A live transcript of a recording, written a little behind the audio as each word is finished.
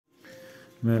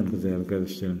Merhaba değerli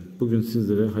kardeşlerim. Bugün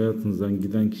sizlere hayatınızdan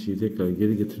giden kişiyi tekrar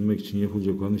geri getirmek için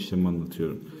yapılacak olan işlemi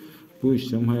anlatıyorum. Bu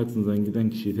işlem hayatınızdan giden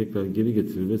kişiyi tekrar geri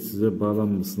getirir ve size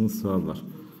bağlanmasını sağlar.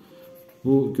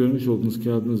 Bu görmüş olduğunuz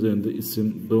kağıdın üzerinde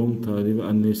isim, doğum tarihi ve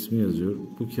anne ismi yazıyor.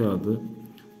 Bu kağıdı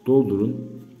doldurun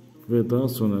ve daha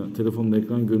sonra telefonla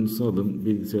ekran görüntüsü alın,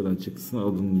 bilgisayardan çıktısını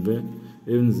alın ve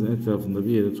evinizin etrafında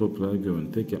bir yere toprağa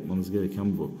gömün. Tek yapmanız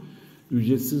gereken bu.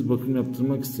 Ücretsiz bakım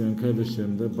yaptırmak isteyen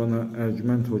kardeşlerim de bana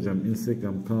Ercüment Hocam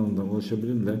Instagram kanalından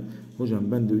ulaşabilirler.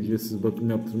 Hocam ben de ücretsiz bakım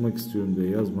yaptırmak istiyorum diye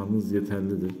yazmanız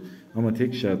yeterlidir. Ama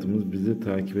tek şartımız bizi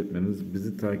takip etmeniz.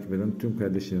 Bizi takip eden tüm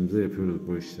kardeşlerimize yapıyoruz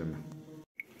bu işlemi.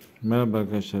 Merhaba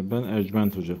arkadaşlar, ben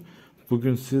Ercüment Hoca.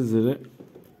 Bugün sizlere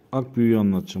akbüyü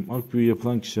anlatacağım. Akbüyü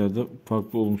yapılan kişilerde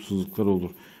farklı olumsuzluklar olur.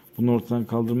 Bunu ortadan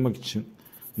kaldırmak için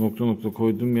nokta nokta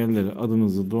koyduğum yerlere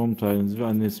adınızı, doğum tarihinizi ve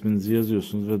anne isminizi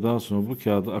yazıyorsunuz ve daha sonra bu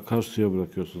kağıdı akarsuya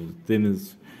bırakıyorsunuz.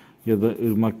 Deniz ya da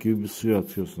ırmak gibi bir suya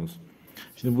atıyorsunuz.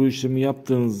 Şimdi bu işlemi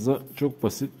yaptığınızda çok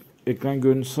basit. Ekran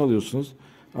görüntüsü alıyorsunuz.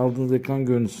 Aldığınız ekran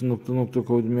görüntüsü nokta nokta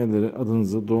koyduğum yerlere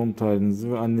adınızı, doğum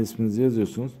tarihinizi ve anne isminizi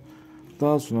yazıyorsunuz.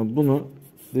 Daha sonra bunu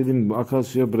dediğim gibi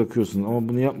akarsuya bırakıyorsunuz. Ama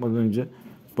bunu yapmadan önce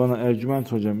bana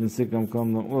Ercüment Hocam Instagram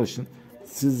kanalından ulaşın.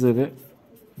 Sizlere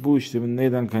bu işlemin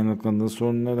neyden kaynaklandığını,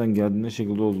 sorunun nereden geldiğini, ne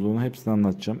şekilde olduğunu hepsini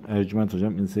anlatacağım. Ercüment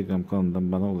Hocam Instagram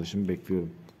kanalından bana ulaşın, bekliyorum.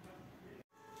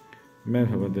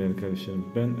 Merhaba değerli kardeşlerim,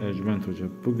 ben Ercüment Hoca.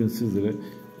 Bugün sizlere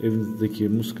evinizdeki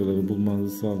muskaları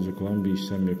bulmanızı sağlayacak olan bir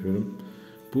işlem yapıyorum.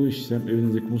 Bu işlem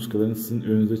evinizdeki muskaların sizin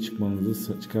önünüze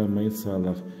çıkarmayı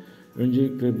sağlar.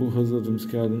 Öncelikle bu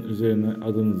hazırladığımız kağıdın üzerine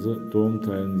adınızı, doğum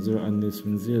tarihinizi ve anne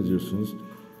isminizi yazıyorsunuz.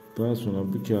 Daha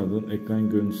sonra bu kağıdın ekran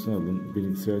görüntüsünü alın,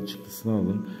 bilgisayar çıktısını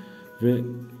alın ve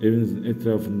evinizin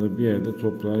etrafında bir yerde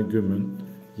toprağa gömün.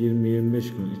 20-25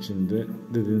 gün içinde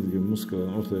dediğiniz gibi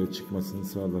muskaların ortaya çıkmasını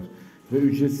sağlar. Ve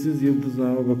ücretsiz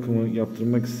yıldızlama bakımı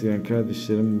yaptırmak isteyen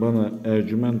kardeşlerim bana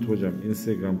Ercüment Hocam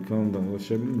Instagram kanalından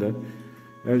ulaşabilirler.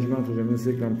 Ercüment Hocam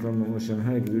Instagram kanalına ulaşan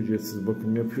herkese ücretsiz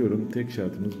bakım yapıyorum. Tek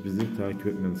şartımız bizi takip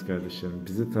etmeniz kardeşlerim.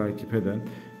 Bizi takip eden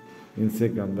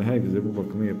Instagram'da herkese bu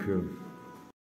bakımı yapıyorum.